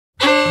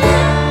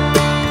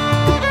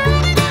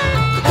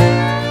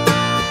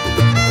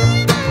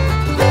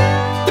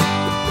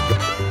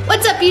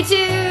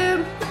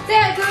YouTube! Say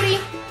hi, Cody!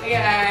 Hey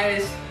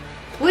guys!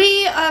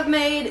 We have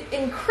made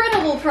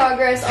incredible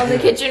progress on the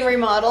kitchen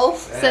remodel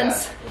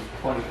since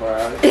 24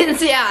 hours.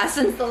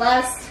 Since the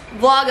last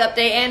vlog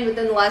update and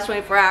within the last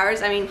 24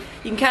 hours. I mean,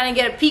 you can kind of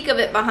get a peek of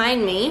it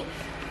behind me.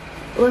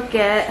 Look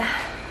at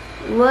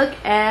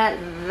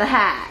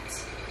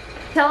that.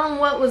 Tell them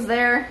what was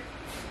there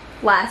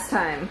last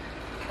time.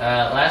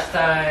 Last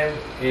time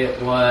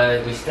it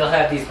was, we still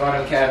had these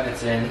bottom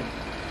cabinets in,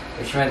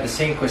 which meant the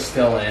sink was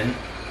still in,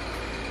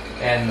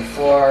 and the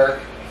floor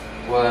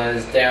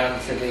was down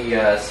to the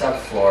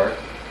subfloor,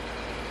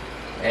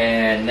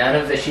 and none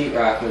of the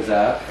sheetrock was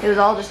up. It was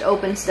all just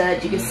open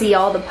studs. You could see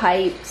all the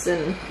pipes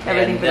and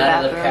everything for the bathroom.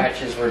 None of the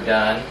patches were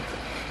done.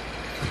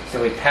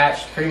 So we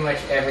patched pretty much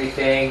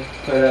everything,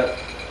 put up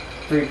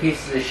 3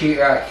 pieces of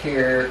sheetrock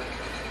here,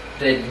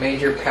 did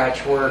major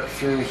patchwork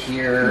through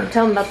here.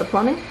 Tell them about the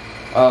plumbing.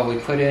 We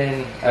put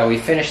in, we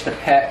finished the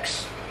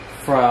PEX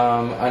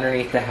from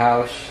underneath the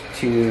house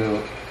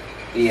to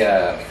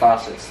the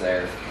faucets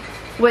there.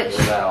 Which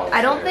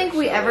I don't think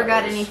we ever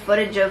got any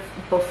footage of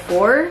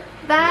before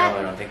that. No,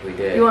 I don't think we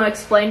did. You want to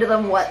explain to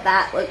them what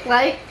that looked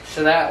like?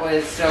 So that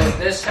was, so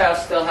this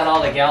house still had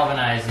all the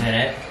galvanized in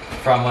it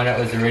from when it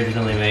was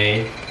originally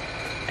made.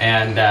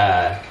 And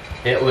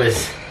it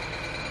was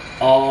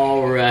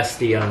all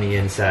rusty on the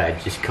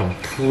inside, just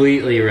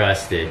completely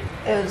rusted.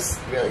 It was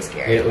really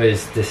scary. It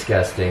was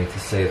disgusting, to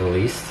say the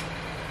least.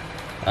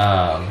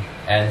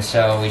 And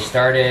so we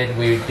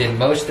did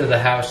most of the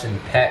house in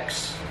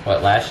PEX,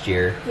 last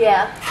year?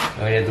 Yeah.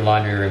 And we did the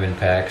laundry room in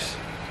PEX.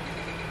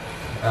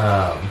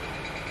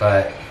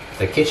 But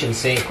the kitchen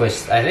sink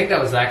was, I think that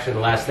was actually the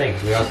last thing,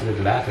 because we also did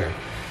the bathroom.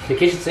 The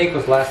kitchen sink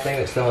was the last thing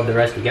that still had the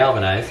rusty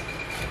galvanized,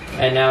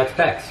 and now it's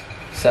PEX.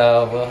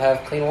 So we'll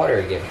have clean water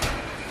again.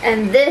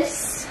 And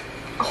this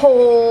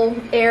whole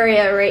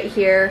area right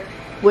here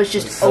was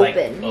just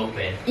open.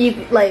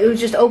 It was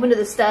just open to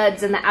the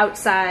studs and the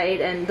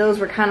outside, and those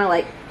were kind of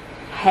like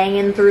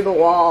hanging through the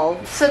wall.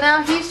 So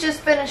now he's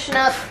just finishing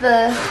up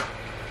the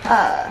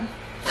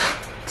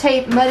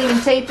mudding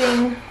and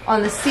taping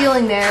on the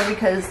ceiling there,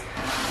 because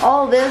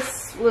all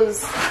this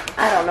was,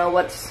 I don't know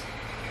what's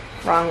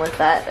wrong with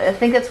that. I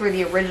think that's where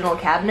the original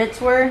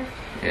cabinets were.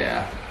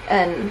 Yeah.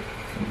 And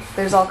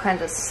there's all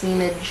kinds of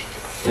seamage.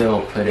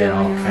 Still put in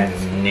all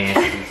kinds of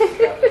nasty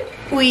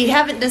stuff. We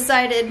haven't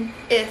decided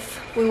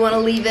if we want to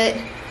leave it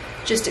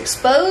just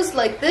exposed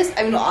like this.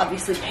 I mean, we'll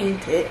obviously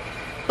paint it,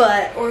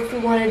 or if we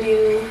want to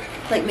do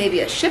like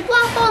maybe a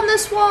shiplap on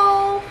this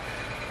wall,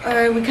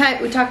 or we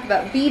talked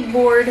about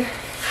beadboard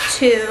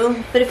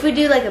too. But if we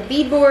do like a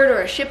beadboard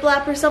or a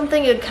shiplap or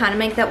something, it would kind of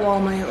make that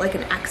wall like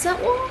an accent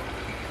wall.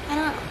 I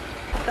don't know.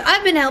 But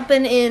I've been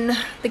helping in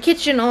the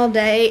kitchen all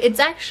day.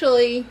 It's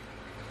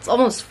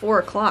almost 4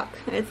 o'clock,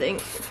 I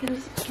think.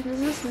 Does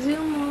this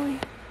zoom all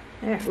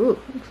there? Ooh,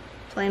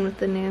 playing with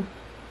the new.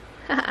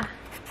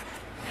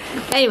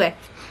 Anyway,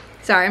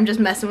 sorry, I'm just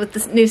messing with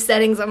the new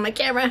settings on my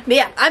camera. But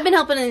yeah, I've been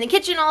helping in the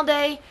kitchen all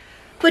day,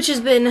 which has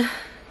been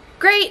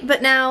great,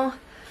 but now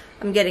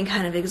I'm getting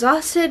kind of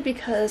exhausted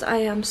because I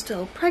am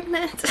still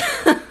pregnant.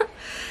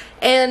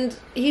 And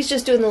he's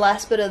just doing the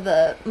last bit of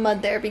the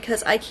mud there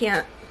because I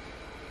can't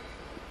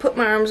put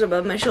my arms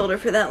above my shoulder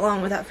for that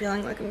long without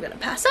feeling like I'm gonna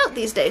pass out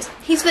these days.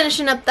 He's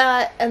finishing up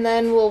that, and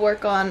then we'll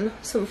work on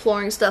some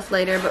flooring stuff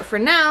later, but for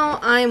now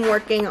I'm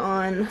working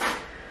on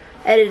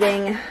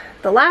editing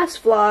the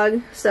last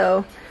vlog,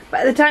 so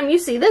by the time you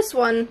see this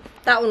one,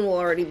 that one will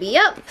already be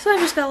up. So I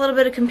just got a little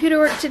bit of computer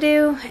work to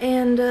do,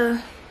 and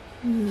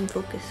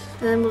focus.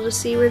 And then we'll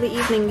just see where the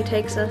evening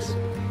takes us.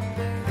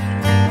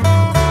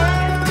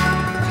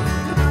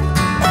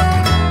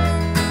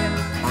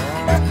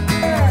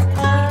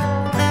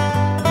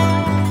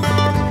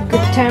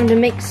 Time to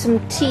make some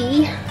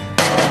tea.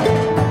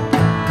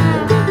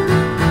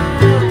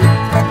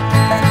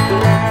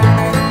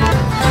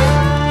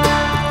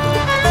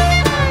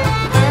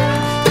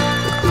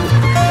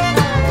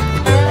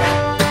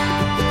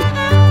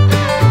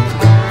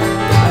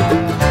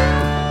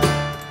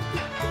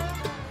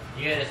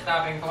 You get a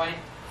stopping point?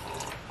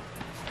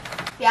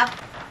 Yeah.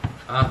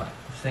 I was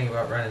thinking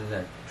about running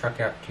the truck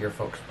out to your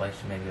folks' place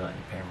and maybe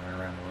letting Pam run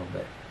around a little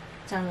bit.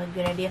 Sounds like a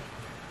good idea.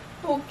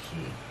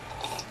 Okay.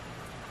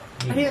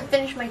 I didn't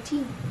finish my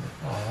tea.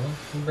 Oh,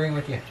 you bring it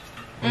with you.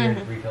 You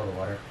refill the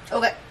water.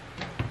 Okay.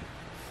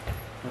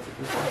 What's it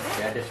this one?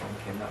 Yeah, this one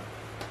came up.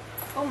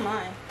 Oh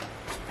my.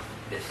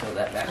 Just throw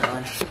that back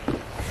on.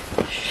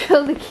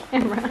 Show the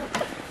camera.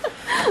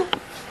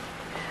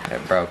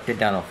 It broke. The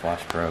dental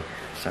floss broke.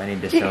 So I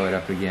need to sew it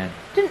up again.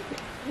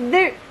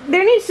 There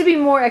needs to be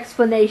more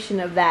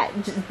explanation of that.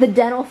 Just the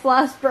dental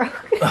floss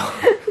broke.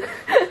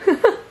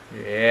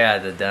 Yeah,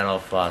 the dental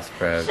floss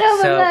broke. Show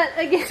them that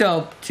again.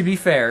 So, to be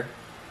fair,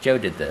 Joe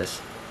did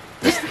this.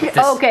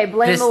 Okay,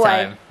 blame this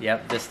away. Time.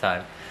 Yep, this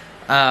time.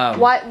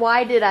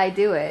 Why did I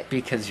do it?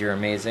 Because you're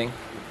amazing.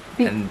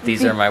 And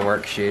these are my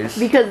work shoes.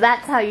 Because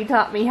that's how you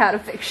taught me how to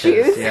fix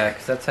shoes. Yeah,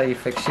 because that's how you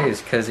fix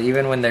shoes. Because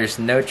even when there's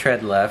no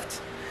tread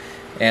left,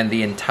 and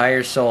the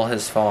entire sole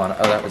has fallen.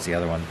 Oh, that was the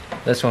other one.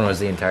 This one was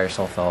the entire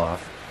sole fell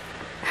off.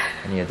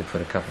 And you had to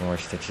put a couple more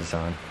stitches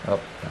on. Oh,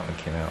 that one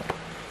came out.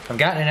 I've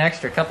gotten an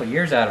extra couple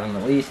years out of them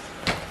at least.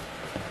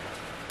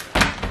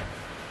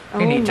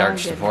 You need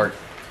arch support.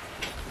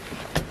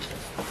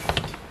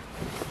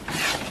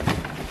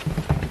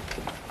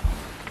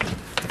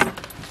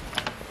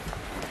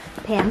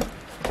 Pam,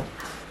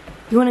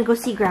 you want to go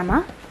see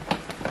Grandma?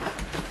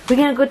 We're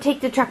going to go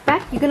take the truck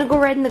back? You going to go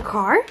ride in the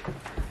car?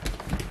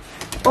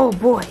 Oh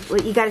boy,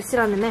 wait, you got to sit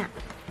on the mat.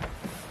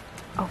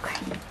 Okay.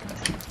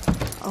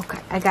 Okay,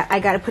 I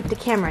got to put the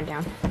camera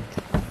down.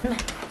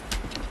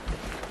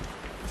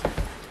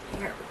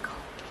 Here we go.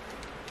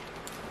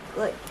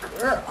 Good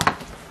girl.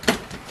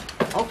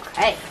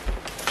 Okay.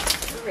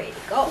 We're ready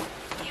to go.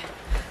 Yeah.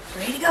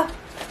 Ready to go.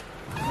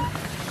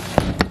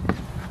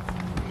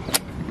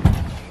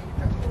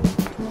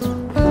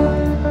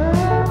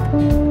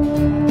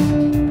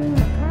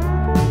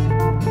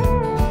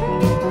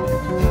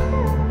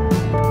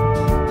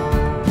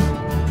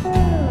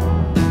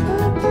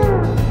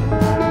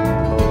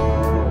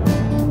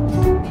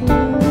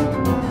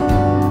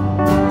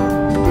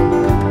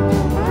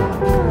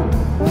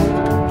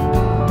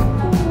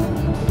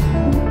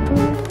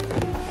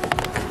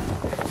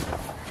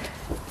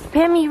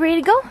 Pam, you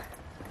ready to go?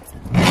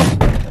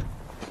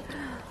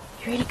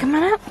 You ready to come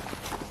on up?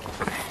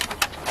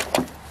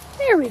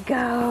 There we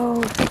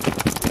go.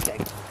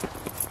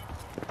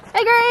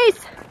 Hey,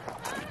 Grace!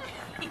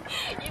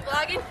 You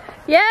vlogging?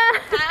 Yeah.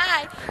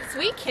 Hi.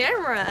 Sweet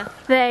camera.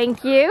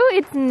 Thank you.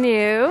 It's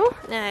new.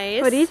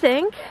 Nice. What do you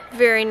think?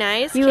 Very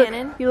nice. You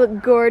Canon. you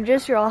look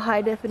gorgeous. You're all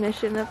high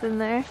definition up in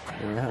there.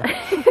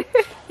 Yeah.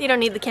 You don't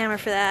need the camera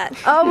for that.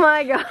 Oh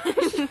my gosh.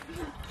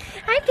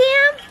 Hi,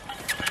 Pam.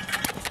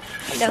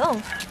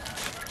 Hello.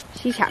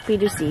 She's happy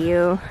to see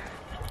you.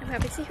 I'm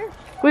happy to see her.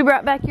 We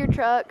brought back your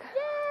truck.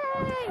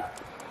 Yay!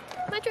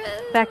 My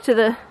dress. Back to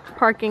the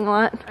parking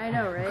lot. I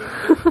know, right?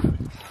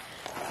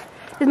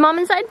 Is Mom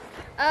inside?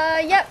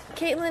 Yep.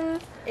 Caitlin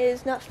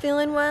is not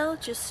feeling well,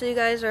 just so you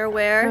guys are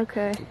aware.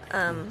 Okay.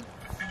 I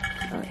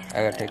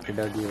gotta take the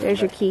doggy.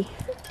 There's your key.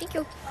 Thank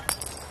you.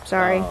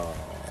 Sorry.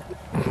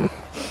 Oh.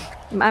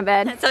 My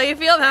bad. That's how you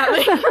feel about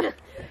me.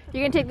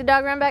 You gonna take the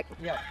dog around back?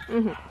 Yep.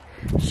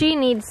 She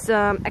needs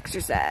some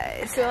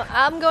exercise. So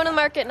I'm going to the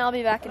market and I'll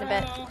be back in a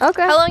bit.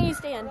 Okay. How long are you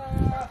staying?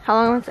 How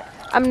long?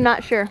 I'm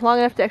not sure. Long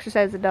enough to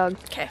exercise the dog.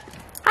 Okay.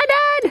 Hi,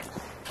 Dad.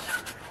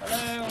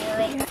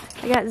 Hello.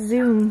 I got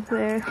Zoom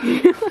there.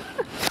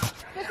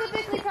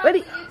 Specifically What do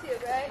you-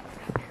 YouTube, right?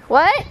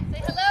 What?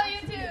 Say hello,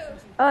 YouTube.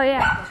 Oh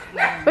yeah.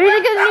 What do you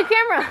think of the new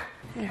camera?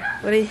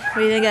 What do you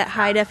think of that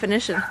high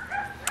definition?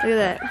 Look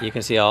at that. You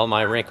can see all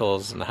my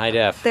wrinkles in the high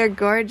def. They're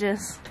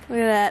gorgeous. Look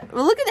at that.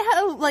 Well, look at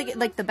how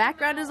like the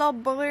background is all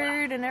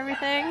blurred and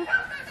everything.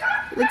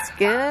 Looks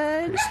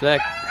good.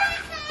 Respect.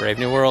 Brave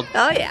New World.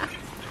 Oh yeah.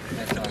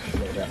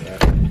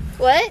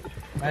 What?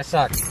 My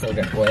socks still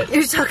got wet.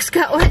 Your socks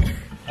got wet.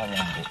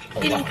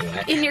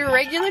 In your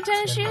regular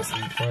tennis shoes?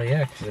 Well,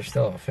 yeah, because they're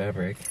still all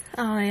fabric.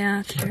 Oh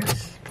yeah, true.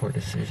 Poor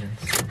decisions.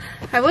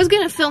 I was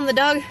gonna film the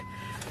dog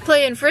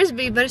playing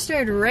frisbee, but it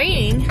started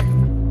raining.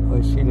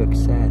 Oh, she looks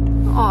sad.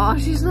 Aw,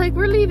 she's like,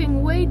 we're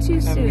leaving way too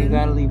You soon.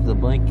 gotta leave the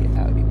blanket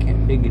out. You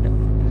can't dig it up.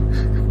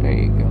 There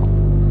you go.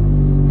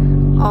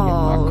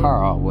 Oh, My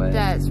car all wet.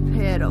 that's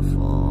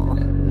pitiful.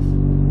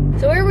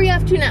 So where are we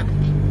off to now?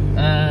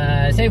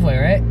 Safeway,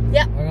 right?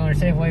 Yeah. We're going to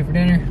Safeway for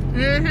dinner.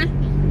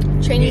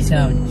 Mm-hmm. Chinese Eat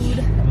some food.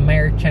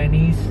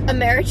 Ameri-Chinese.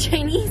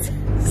 Ameri-Chinese.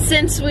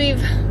 Since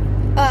we've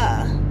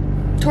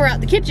tore out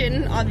the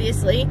kitchen,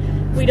 obviously,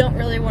 we don't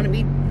really want to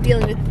be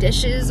dealing with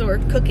dishes or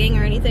cooking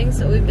or anything,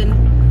 so we've been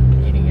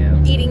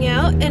eating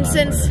out. And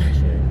since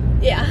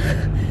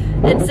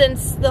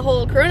since the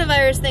whole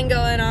coronavirus thing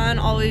going on,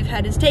 all we've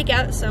had is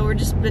takeout, so we're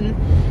just been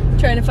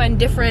trying to find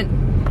different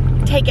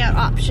takeout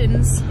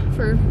options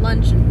for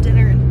lunch and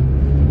dinner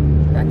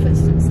and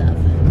breakfast and stuff.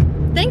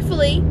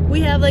 Thankfully,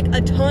 we have like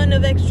a ton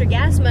of extra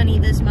gas money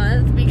this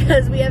month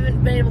because we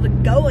haven't been able to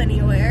go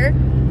anywhere,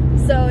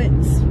 so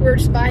we're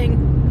just buying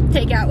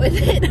takeout with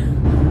it.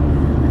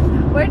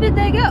 Where did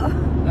they go?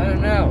 I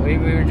don't know. We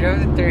were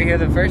driving through here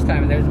the first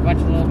time, and there's a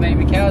bunch of little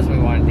baby cows we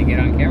wanted to get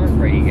on camera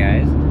for you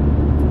guys.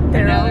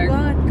 They're and now all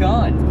they're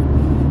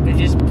gone. They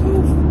just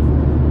poof.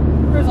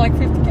 There's like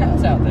 50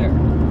 cows out there.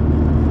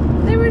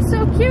 They were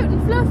so cute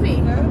and fluffy.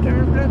 No,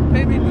 they're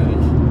baby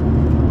moose.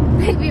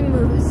 Baby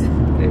moose.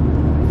 Baby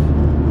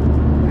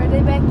moose. Are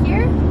they back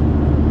here?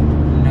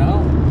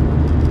 No.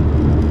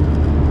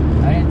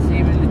 I didn't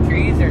see them in the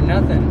trees or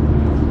nothing.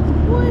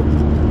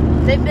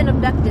 What? They've been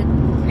abducted.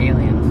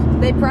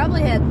 Aliens. They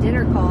probably had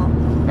dinner call.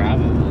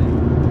 Probably.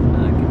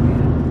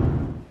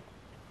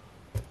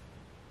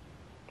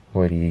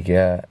 What do you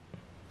got?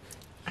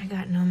 I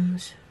got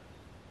nums.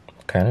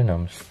 What kind of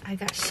nums? I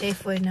got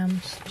Safeway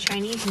nums.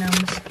 Chinese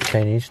nums.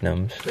 Chinese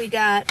nums. We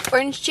got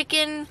orange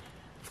chicken.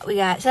 We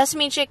got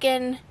sesame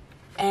chicken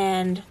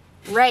and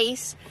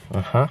rice.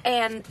 Uh-huh.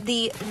 And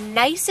the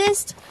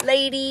nicest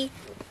lady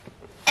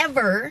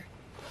ever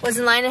was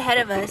in line ahead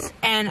of us,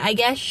 and I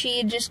guess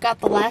she just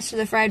got the last of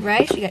the fried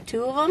rice. She got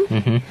 2 of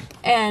them,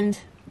 and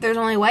there's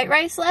only white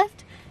rice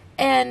left,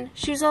 And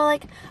she was all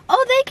like,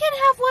 oh, they can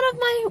have one of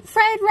my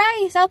fried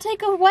rice. I'll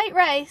take a white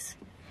rice.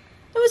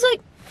 I was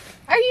like,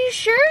 are you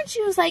sure? And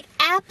she was like,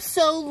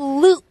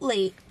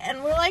 absolutely.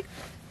 And we're like,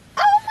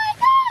 oh my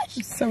gosh.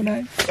 So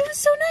nice. It was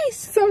so nice.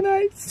 So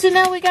nice. So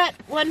now we got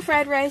one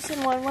fried rice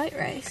and one white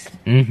rice.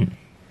 Mm-hmm.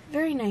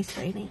 Very nice,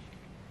 Rainy.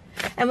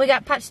 And we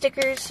got pot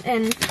stickers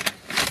and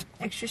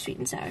extra sweet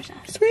and sour sauce.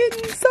 Sweet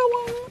and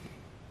sour.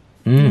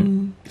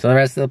 So the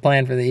rest of the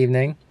plan for the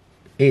evening,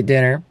 eat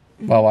dinner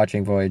while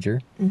watching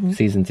Voyager,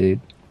 Season 2,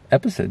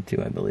 Episode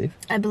 2, I believe.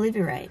 I believe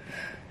you're right.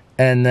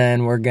 And then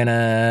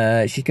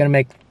she's gonna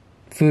make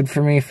food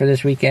for me for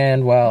this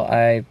weekend while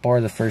I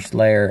pour the first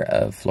layer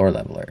of floor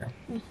leveler.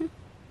 And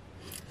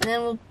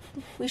then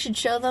we should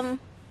show them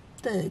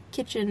the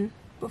kitchen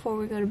before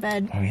we go to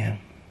bed. Oh yeah.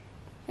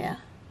 Yeah.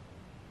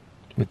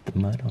 With the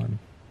mud on.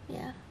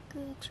 Yeah,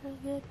 it looks really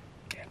good.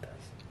 Yeah, it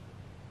does.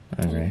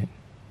 All right.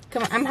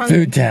 Come on, I'm hungry.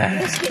 Food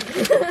time.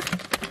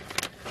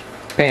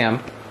 Pam,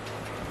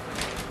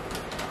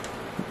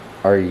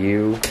 are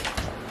you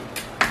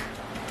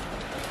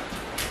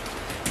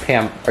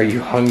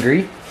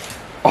hungry?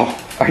 Oh,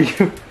 are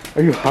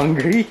you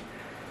hungry?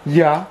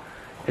 Yeah.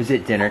 Is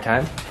it dinner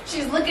time?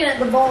 She's looking at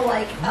the bowl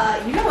like,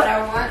 you know what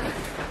I want.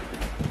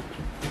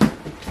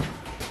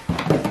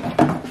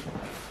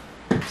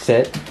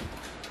 Sit.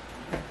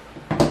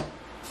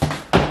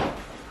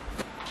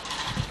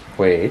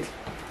 Wait.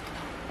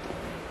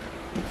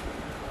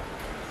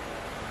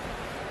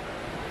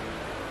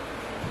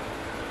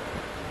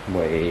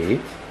 Wait.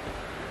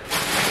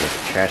 Get the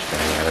trash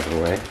bag out of the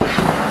way.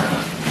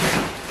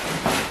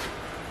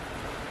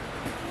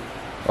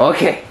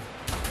 Okay.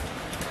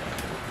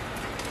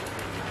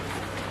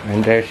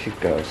 And there she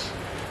goes.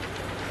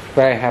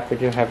 Very happy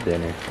to have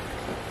dinner.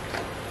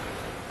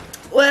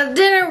 Well,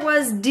 dinner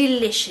was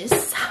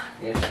delicious.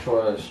 Yes, it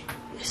was.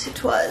 Yes,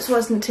 it was,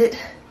 wasn't it?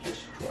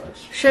 Yes, it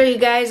was. Show you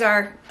guys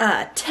our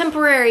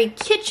temporary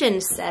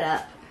kitchen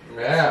setup.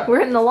 Yeah.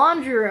 We're in the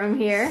laundry room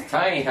here.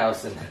 Tiny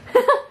house in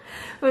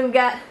We've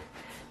got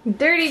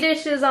dirty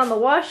dishes on the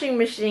washing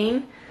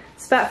machine,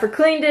 spot for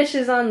clean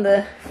dishes on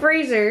the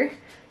freezer.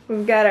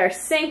 We've got our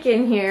sink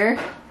in here.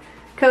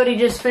 Cody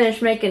just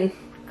finished making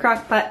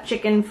crock pot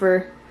chicken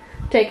for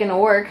taking to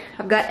work.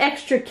 I've got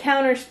extra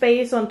counter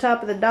space on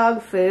top of the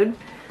dog food.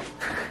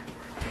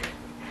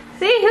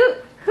 See,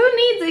 who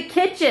needs a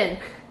kitchen?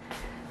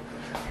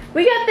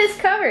 We got this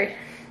covered.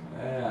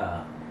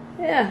 Yeah.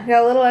 Yeah,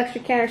 got a little extra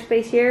counter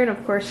space here, and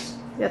of course,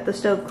 got the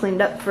stove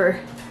cleaned up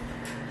for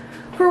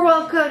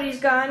while Cody's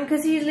gone,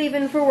 because he's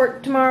leaving for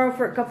work tomorrow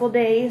for a couple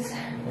days.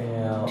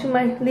 Yeah.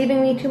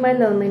 Leaving me to my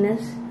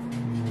loneliness.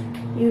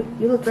 You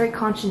look very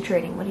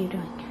concentrating. What are you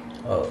doing?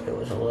 Oh, it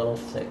was a little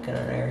thick in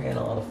an area and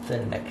a little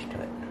thin next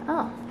to it.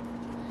 Oh.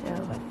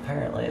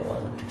 Apparently it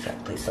wasn't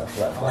exactly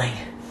self-leveling.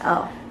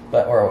 Oh.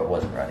 Or it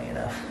wasn't running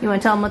enough. You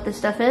want to tell them what this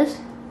stuff is?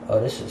 Oh,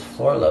 this is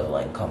floor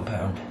leveling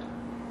compound.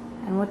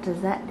 And what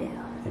does that do?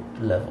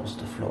 It levels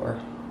the floor.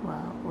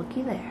 Well,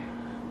 looky there.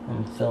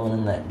 I'm filling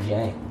in that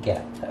giant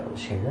gap that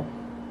was here.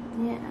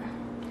 Yeah.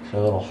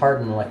 So it'll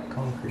harden like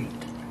concrete.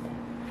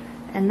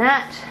 And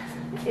that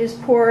is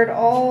poured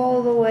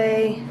all the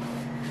way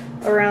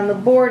around the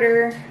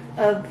border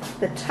of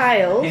the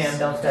tiles. Pam,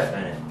 don't step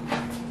in it.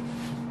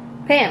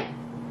 Pam,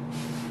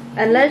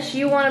 unless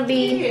you want to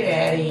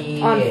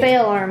be on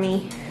Fail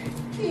Army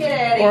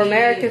or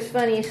America's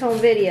Funniest Home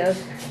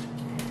Videos,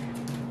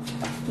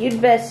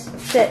 you'd best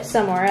sit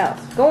somewhere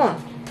else. Go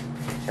on.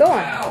 Go on.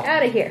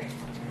 Out of here.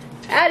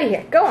 Out of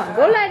here. Go on.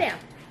 Go lie down.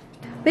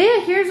 But yeah,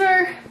 here's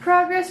our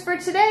progress for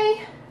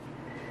today.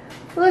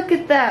 Look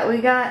at that.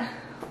 We got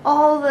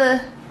all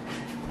the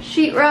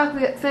sheetrock.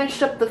 We got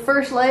finished up the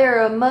first layer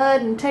of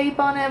mud and tape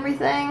on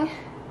everything.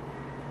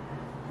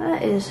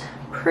 That is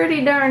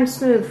pretty darn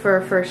smooth for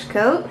a first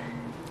coat.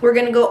 We're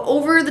gonna go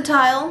over the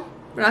tile.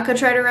 We're not gonna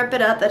try to rip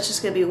it up. That's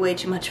just gonna be way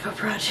too much of a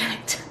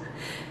project.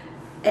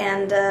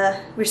 And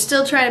we're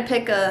still trying to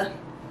pick a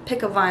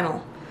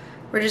vinyl.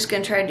 We're just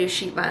gonna try to do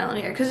sheet vinyl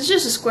here because it's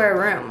just a square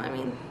room. I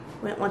mean,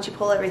 once you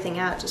pull everything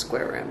out, it's a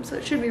square room, so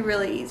it should be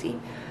really easy.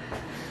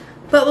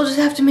 But we'll just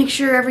have to make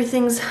sure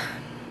everything's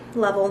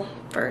level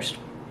first.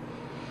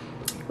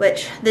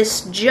 Which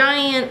this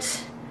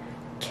giant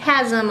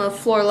chasm of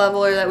floor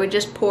leveler that we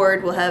just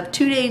poured will have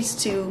 2 days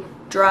to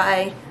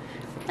dry.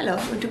 Hello,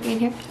 want to be in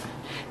here?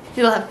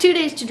 It'll have 2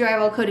 days to dry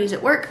while Cody's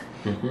at work.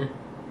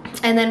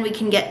 And then we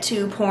can get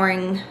to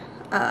pouring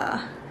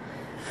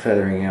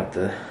Feathering out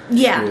the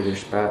smoother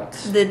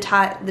spots. The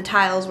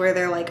tiles where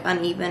they're like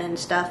uneven and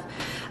stuff.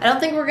 I don't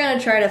think we're gonna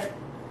try to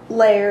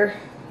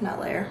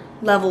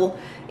level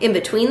in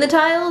between the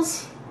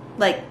tiles,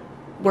 like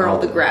where all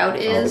the grout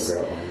is. All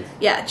the grout lines.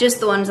 Yeah, just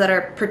the ones that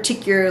are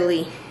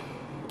particularly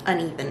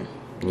uneven.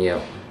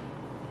 Yep.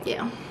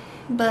 Yeah,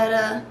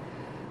 but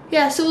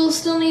yeah. So we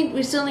still need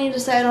to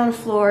decide on a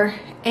floor,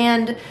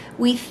 and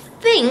we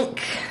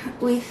think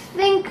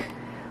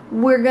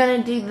we're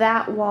gonna do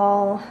that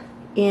wall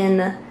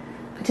in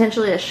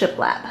potentially a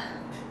shiplap,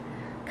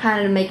 kind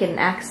of to make it an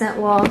accent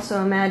wall.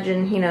 So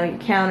imagine, you know, your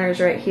counters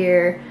right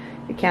here,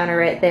 the counter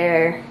right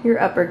there,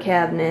 your upper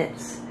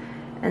cabinets,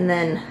 and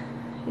then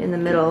in the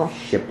middle,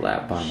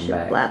 Shiplap on the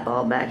back. shiplap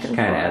all back and forth.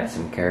 Kind of adds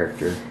some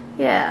character.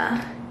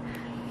 Yeah.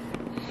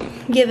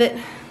 Give it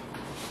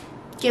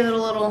a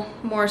little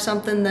more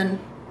something than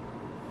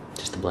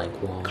Just a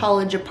blank wall.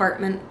 college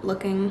apartment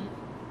looking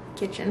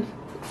kitchen.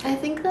 I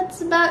think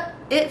that's about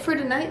it for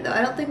tonight though.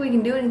 I don't think we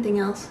can do anything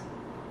else.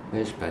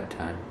 It's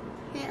bedtime.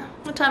 Yeah.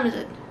 What time is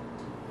it?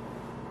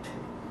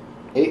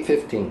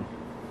 8:15.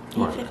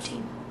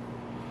 8:15.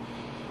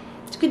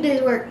 It's a good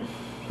day's work.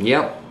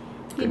 Yep.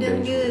 You Good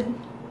did day's good.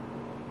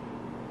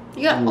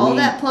 You got all We-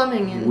 that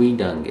plumbing in. We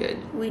done good.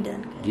 We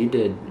done good. You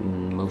did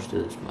most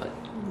of this mud.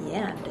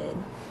 Yeah, I did.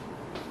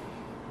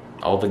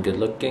 All the good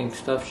looking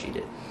stuff she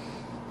did.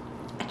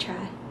 I try.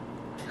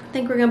 I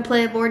think we're gonna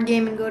play a board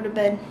game and go to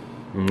bed.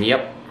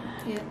 Yep.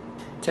 Yep.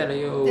 Tell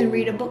you. And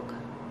read a book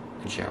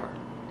And shower.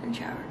 and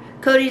shower.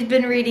 Cody's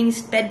been reading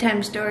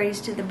bedtime stories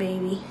to the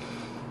baby.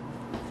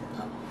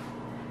 Oh.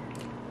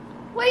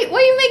 Why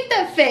you make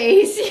that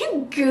face,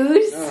 you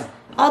goose?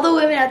 All the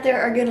women out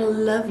there are gonna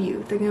love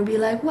you. They're gonna be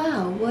like,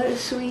 wow, what a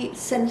sweet,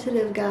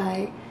 sensitive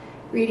guy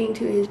reading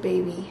to his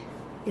baby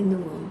in the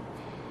womb.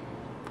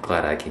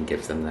 Glad I can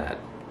give them that.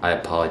 I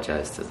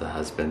apologize to the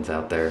husbands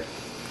out there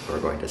who are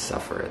going to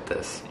suffer at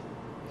this.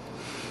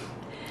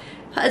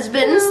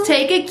 Husbands,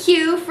 take a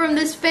cue from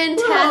this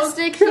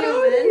fantastic human.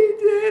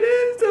 did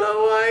it, so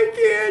why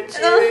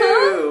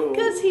can't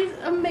Because he's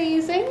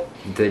amazing.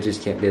 They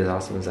just can't be as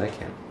awesome as I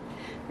can.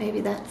 Maybe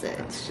that's it.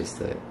 That's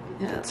just it.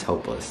 Yeah. It's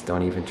hopeless.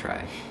 Don't even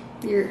try.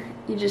 You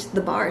just,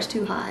 the bar is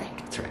too high.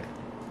 That's right.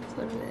 That's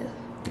what it is.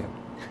 Yep.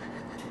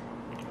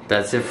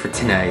 That's it for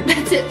tonight.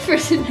 That's it for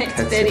tonight's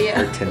That's video.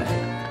 it for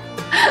tonight.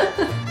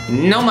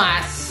 No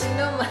mas!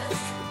 No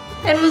mas.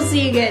 And we'll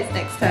see you guys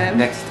next time.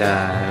 Next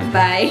time.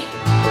 Bye.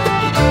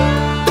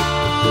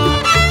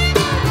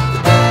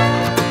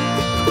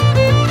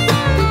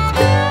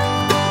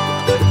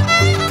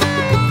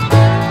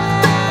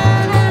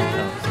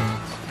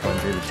 Going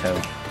through the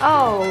toe.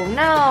 Oh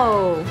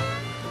no.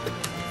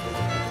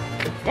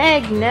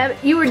 Dang, Neb.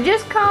 You were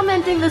just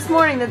commenting this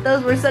morning that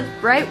those were such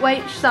bright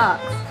white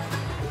socks.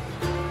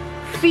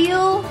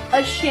 Feel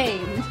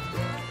ashamed.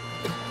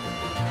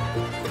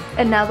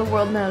 And now the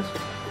world knows.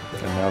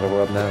 And now the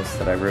world knows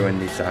that I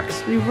ruined these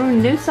socks. We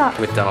ruined new socks.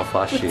 With dental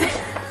floss shoes.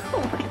 Oh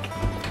my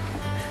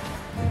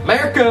god.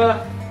 America!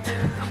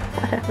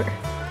 Whatever.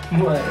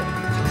 What?